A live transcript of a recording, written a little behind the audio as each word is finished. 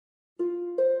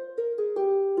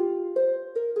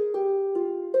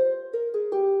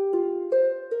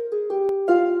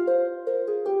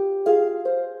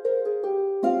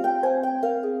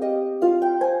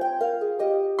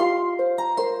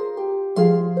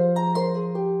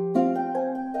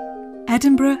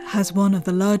Edinburgh has one of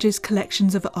the largest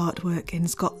collections of artwork in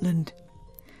Scotland,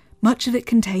 much of it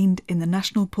contained in the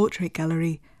National Portrait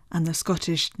Gallery and the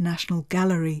Scottish National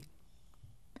Gallery.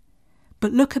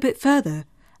 But look a bit further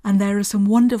and there are some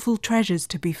wonderful treasures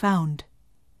to be found.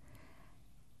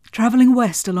 Travelling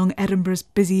west along Edinburgh's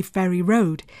busy Ferry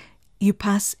Road, you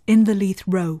pass Inverleith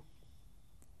Row.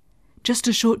 Just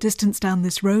a short distance down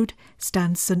this road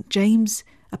stands St James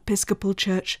Episcopal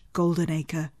Church,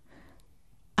 Goldenacre,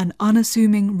 an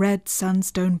unassuming red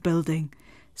sandstone building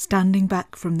standing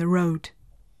back from the road.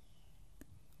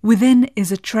 Within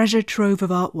is a treasure trove of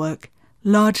artwork,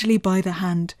 largely by the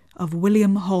hand of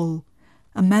William Hole,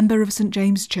 a member of St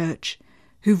James Church,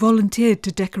 who volunteered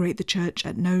to decorate the church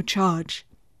at no charge.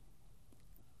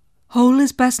 Hole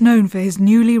is best known for his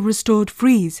newly restored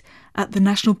frieze at the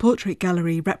National Portrait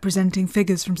Gallery representing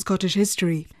figures from Scottish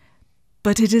history,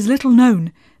 but it is little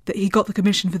known that he got the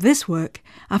commission for this work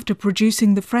after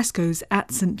producing the frescoes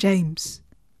at St James.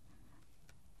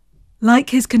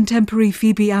 Like his contemporary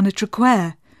Phoebe Anna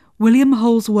Traquair, William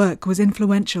Hole's work was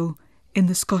influential in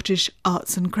the Scottish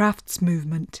arts and crafts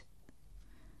movement.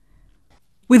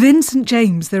 Within St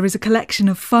James there is a collection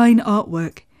of fine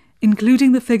artwork,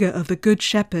 including the figure of the Good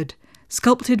Shepherd,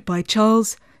 sculpted by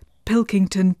Charles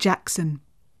Pilkington Jackson.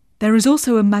 There is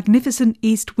also a magnificent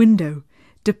east window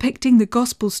depicting the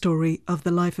gospel story of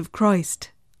the life of Christ.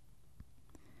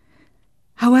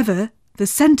 However, the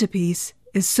centrepiece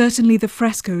is certainly the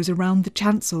frescoes around the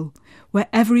chancel, where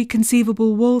every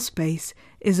conceivable wall space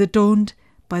is adorned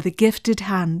by the gifted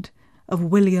hand of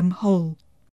William Hole.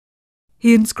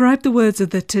 He inscribed the words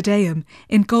of the Te Deum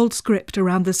in gold script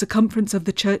around the circumference of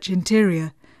the church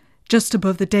interior, just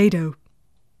above the dado.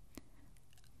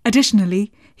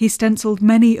 Additionally, he stencilled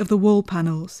many of the wall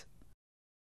panels.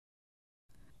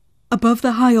 Above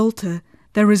the high altar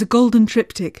there is a golden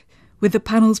triptych with the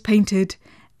panels painted,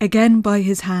 again by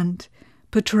his hand,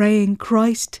 portraying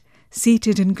Christ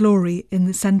seated in glory in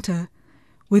the centre,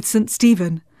 with St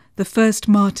Stephen, the first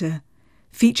martyr,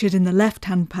 featured in the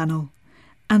left-hand panel,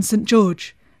 and St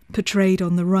George, portrayed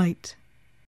on the right.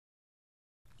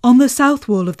 On the south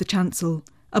wall of the chancel,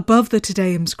 above the Te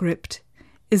Deum script,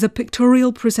 is a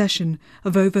pictorial procession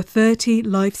of over 30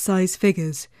 life-size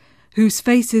figures, whose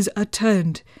faces are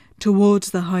turned towards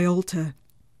the high altar.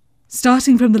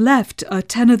 Starting from the left are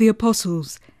 10 of the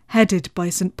apostles, headed by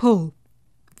St Paul.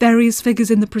 Various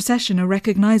figures in the procession are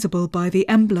recognisable by the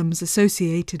emblems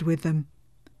associated with them.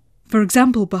 For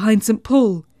example, behind St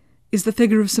Paul is the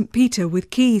figure of St Peter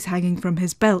with keys hanging from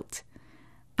his belt,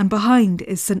 and behind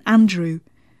is St Andrew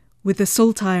with the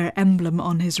saltire emblem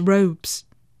on his robes.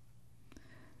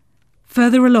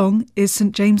 Further along is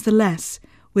St James the Less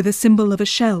with a symbol of a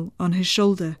shell on his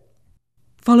shoulder.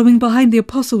 Following behind the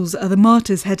apostles are the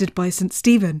martyrs headed by St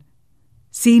Stephen,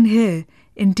 seen here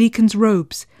in deacon's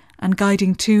robes and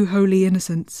guiding 2 holy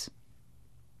innocents.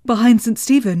 Behind St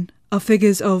Stephen are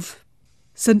figures of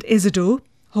St Isidore,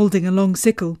 holding a long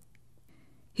sickle.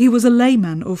 He was a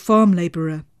layman or farm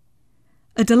labourer.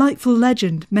 A delightful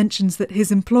legend mentions that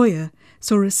his employer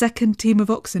saw a second team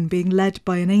of oxen being led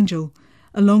by an angel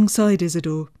alongside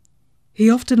Isidore.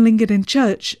 He often lingered in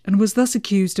church and was thus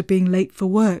accused of being late for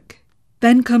work.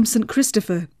 Then comes St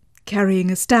Christopher, carrying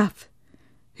a staff,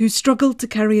 who struggled to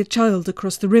carry a child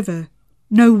across the river.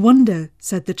 "No wonder,"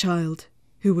 said the child,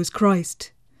 who was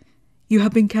Christ. "You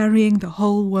have been carrying the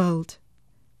whole world."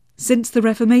 Since the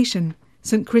Reformation,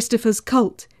 St Christopher's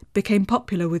cult became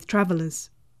popular with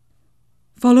travellers.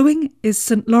 Following is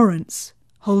St Lawrence,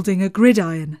 holding a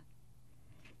gridiron.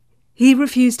 He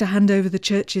refused to hand over the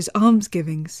church's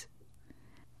almsgivings.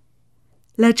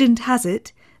 Legend has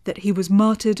it that he was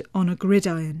martyred on a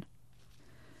gridiron.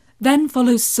 Then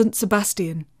follows St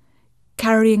Sebastian,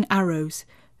 carrying arrows,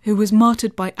 who was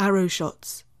martyred by arrow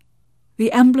shots.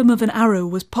 The emblem of an arrow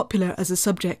was popular as a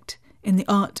subject in the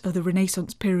art of the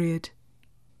Renaissance period.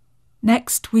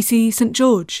 Next we see St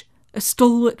George, a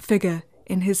stalwart figure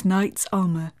in his knight's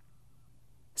armour.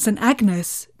 St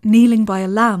Agnes, kneeling by a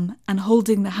lamb and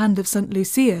holding the hand of St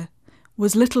Lucia,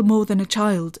 was little more than a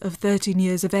child of 13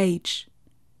 years of age.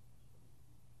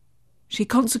 She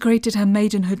consecrated her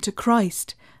maidenhood to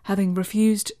Christ, having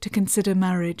refused to consider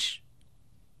marriage.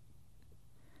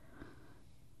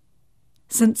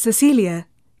 St Cecilia,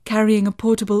 carrying a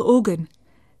portable organ,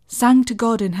 sang to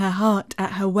God in her heart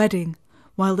at her wedding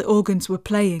while the organs were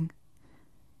playing,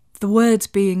 the words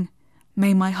being,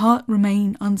 "May my heart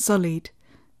remain unsullied,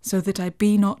 so that I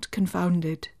be not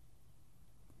confounded."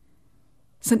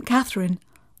 St Catherine,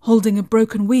 holding a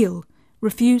broken wheel,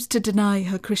 refused to deny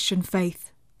her Christian faith.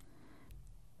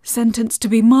 Sentenced to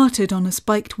be martyred on a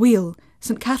spiked wheel,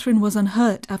 St Catherine was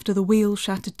unhurt after the wheel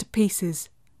shattered to pieces.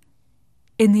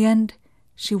 In the end,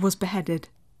 she was beheaded.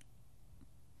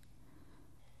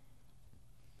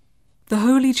 The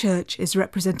Holy Church is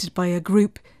represented by a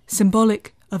group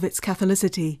symbolic of its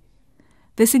Catholicity.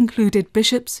 This included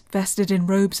bishops vested in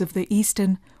robes of the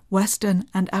Eastern, Western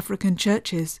and African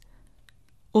churches,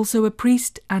 also a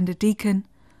priest and a deacon,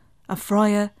 a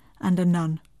friar and a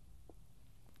nun.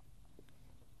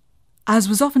 As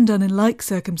was often done in like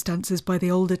circumstances by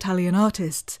the old Italian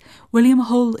artists, William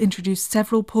Hole introduced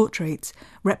several portraits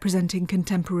representing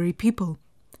contemporary people.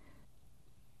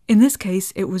 In this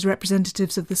case, it was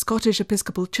representatives of the Scottish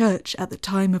Episcopal Church at the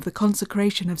time of the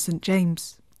consecration of St.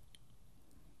 James.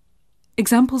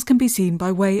 Examples can be seen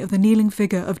by way of the kneeling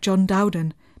figure of John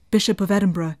Dowden, Bishop of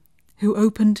Edinburgh, who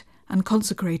opened and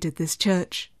consecrated this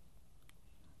church.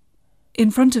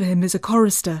 In front of him is a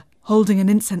chorister holding an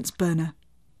incense burner.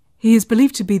 He is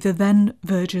believed to be the then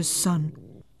verger's son.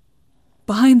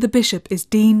 Behind the bishop is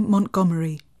Dean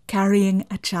Montgomery, carrying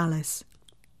a chalice.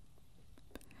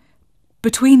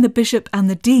 Between the bishop and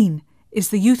the dean is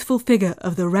the youthful figure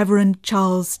of the Reverend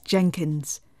Charles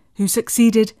Jenkins, who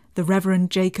succeeded the Reverend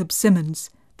Jacob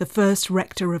Symonds, the first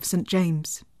rector of St.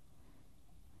 James.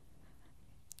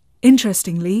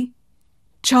 Interestingly,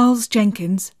 Charles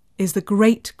Jenkins is the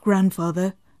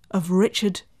great-grandfather of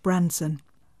Richard Branson.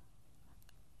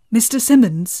 Mr.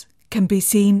 Symonds can be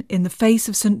seen in the face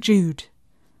of St. Jude,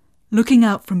 looking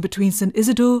out from between St.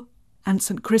 Isidore and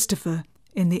St. Christopher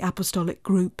in the apostolic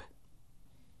group.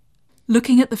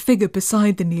 Looking at the figure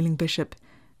beside the kneeling bishop,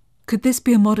 could this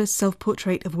be a modest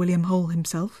self-portrait of William Hole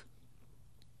himself?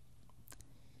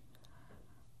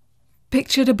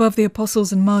 Pictured above the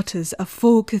apostles and martyrs are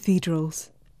 4 cathedrals.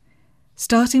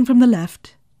 Starting from the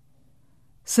left,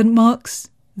 St. Mark's,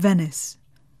 Venice,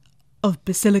 of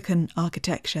Basilican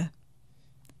architecture.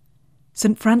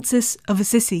 St. Francis of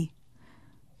Assisi,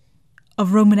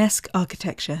 of Romanesque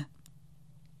architecture.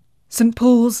 St.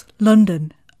 Paul's,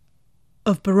 London,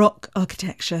 of Baroque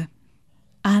architecture,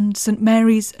 and St.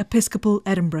 Mary's Episcopal,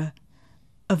 Edinburgh,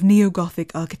 of Neo-Gothic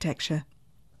architecture.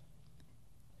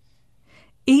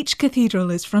 Each cathedral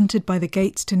is fronted by the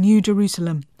gates to New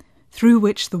Jerusalem, through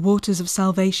which the waters of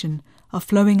salvation are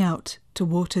flowing out to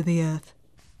water the earth.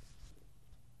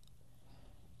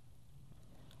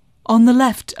 On the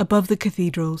left, above the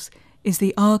cathedrals, is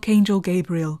the Archangel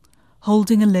Gabriel,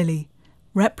 holding a lily,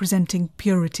 representing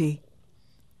purity.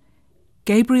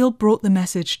 Gabriel brought the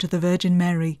message to the Virgin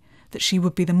Mary that she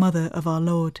would be the mother of our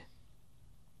Lord.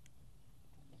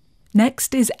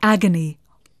 Next is Agony,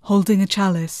 holding a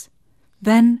chalice.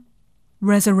 Then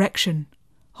Resurrection,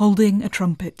 holding a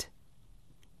trumpet.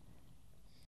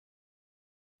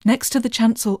 Next to the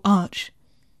chancel arch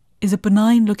is a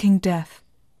benign-looking Death,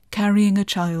 carrying a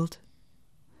child.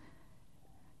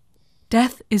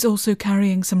 Death is also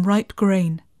carrying some ripe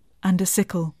grain and a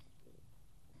sickle.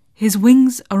 His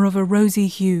wings are of a rosy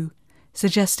hue,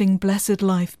 suggesting blessed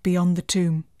life beyond the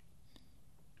tomb.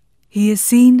 He is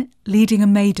seen leading a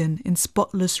maiden in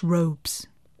spotless robes.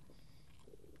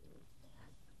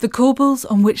 The corbels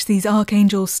on which these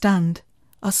archangels stand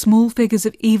are small figures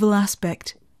of evil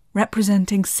aspect,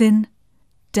 representing sin,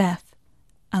 death,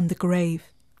 and the grave.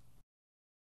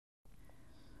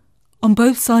 On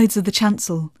both sides of the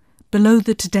chancel, below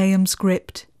the Te Deum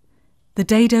script, the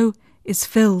dado is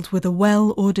filled with a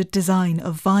well-ordered design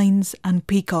of vines and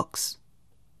peacocks.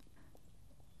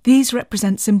 These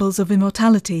represent symbols of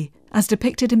immortality, as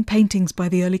depicted in paintings by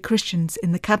the early Christians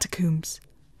in the catacombs.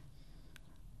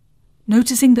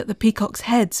 Noticing that the peacocks'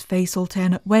 heads face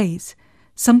alternate ways,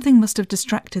 something must have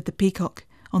distracted the peacock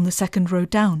on the second row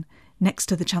down, next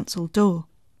to the chancel door.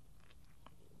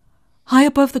 High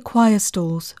above the choir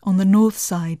stalls on the north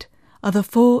side are the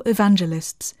 4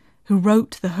 evangelists who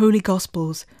wrote the Holy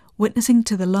Gospels, witnessing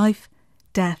to the life,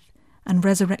 death, and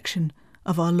resurrection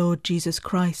of our Lord Jesus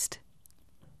Christ.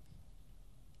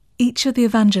 Each of the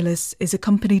evangelists is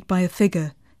accompanied by a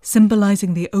figure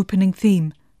symbolising the opening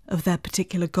theme of their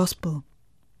particular gospel.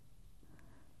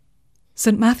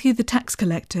 St. Matthew the tax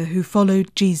collector who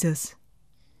followed Jesus.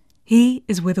 He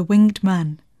is with a winged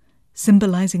man,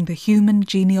 symbolising the human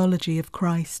genealogy of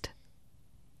Christ.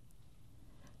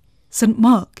 St.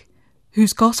 Mark,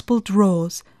 whose gospel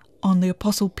draws on the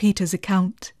Apostle Peter's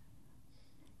account.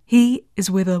 He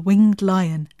is with a winged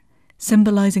lion,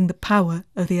 symbolising the power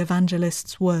of the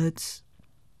evangelist's words.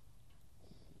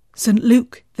 St.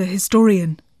 Luke, the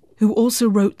historian, who also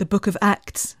wrote the book of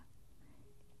Acts.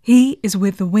 He is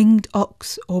with the winged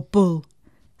ox or bull,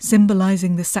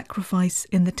 symbolising the sacrifice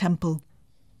in the temple.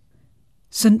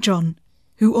 St. John,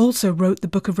 who also wrote the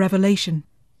book of Revelation.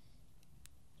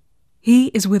 He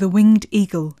is with a winged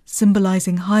eagle,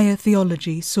 symbolising higher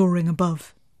theology soaring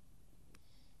above.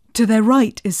 To their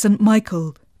right is St.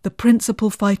 Michael, the principal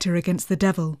fighter against the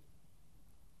devil.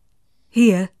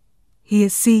 Here, he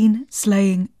is seen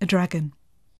slaying a dragon.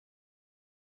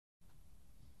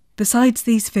 Besides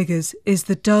these figures is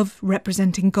the dove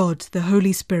representing God, the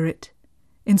Holy Spirit,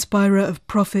 inspirer of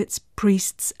prophets,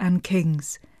 priests and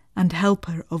kings, and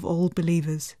helper of all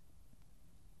believers.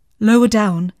 Lower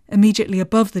down, immediately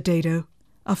above the dado,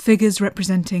 are figures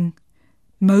representing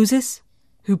Moses,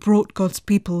 who brought God's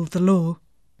people the law,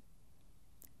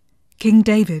 King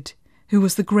David, who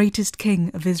was the greatest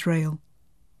king of Israel,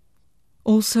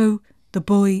 also the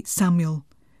boy Samuel,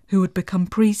 who would become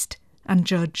priest and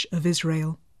judge of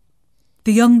Israel,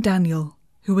 the young Daniel,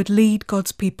 who would lead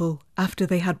God's people after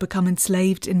they had become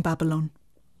enslaved in Babylon,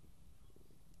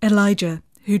 Elijah,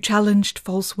 who challenged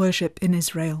false worship in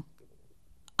Israel,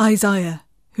 Isaiah,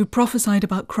 who prophesied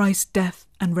about Christ's death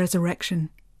and resurrection,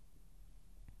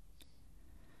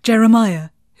 Jeremiah,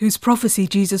 whose prophecy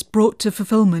Jesus brought to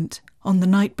fulfillment on the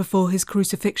night before his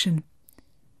crucifixion.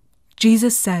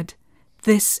 Jesus said,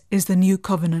 "This is the new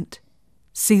covenant,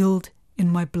 sealed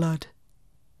in my blood."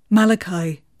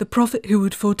 Malachi, the prophet who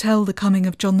would foretell the coming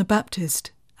of John the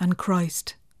Baptist and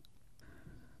Christ.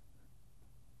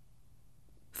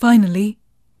 Finally,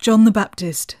 John the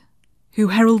Baptist, who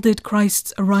heralded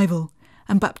Christ's arrival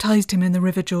and baptized him in the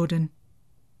River Jordan.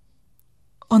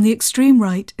 On the extreme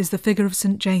right is the figure of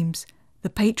St. James, the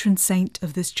patron saint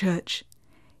of this church.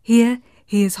 Here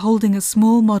he is holding a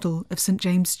small model of St.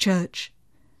 James' Church,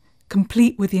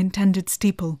 complete with the intended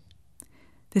steeple.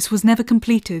 This was never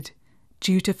completed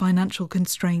due to financial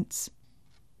constraints.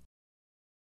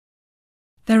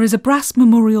 There is a brass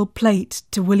memorial plate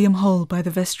to William Hall by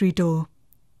the vestry door.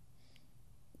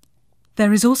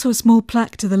 There is also a small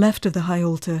plaque to the left of the high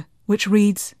altar, which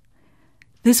reads,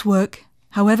 "This work,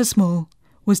 however small,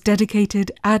 was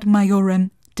dedicated ad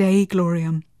maiorem Dei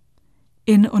gloriam,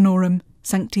 in honorem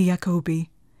Sancti Jacobi,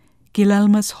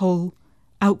 Guilelmus Hall,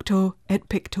 auctor et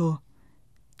pictor,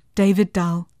 David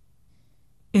Dahl,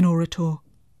 in orator."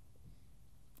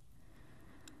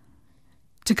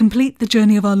 To complete the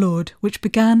journey of our Lord, which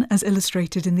began as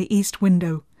illustrated in the east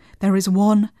window, there is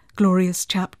one glorious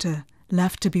chapter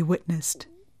left to be witnessed.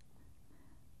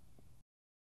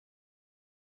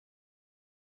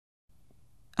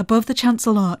 Above the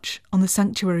chancel arch, on the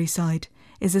sanctuary side,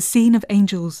 is a scene of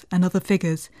angels and other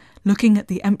figures looking at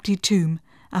the empty tomb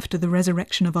after the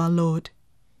resurrection of our Lord.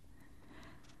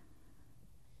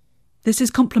 This is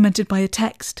complemented by a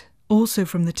text, also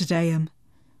from the Te Deum,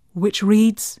 which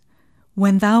reads,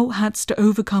 "When thou hadst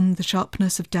overcome the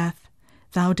sharpness of death,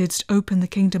 thou didst open the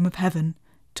kingdom of heaven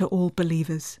to all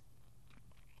believers."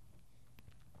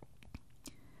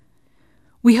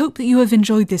 We hope that you have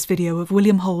enjoyed this video of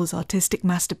William Hall's artistic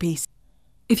masterpiece.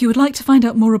 If you would like to find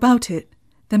out more about it,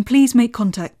 then please make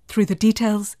contact through the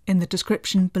details in the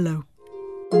description below.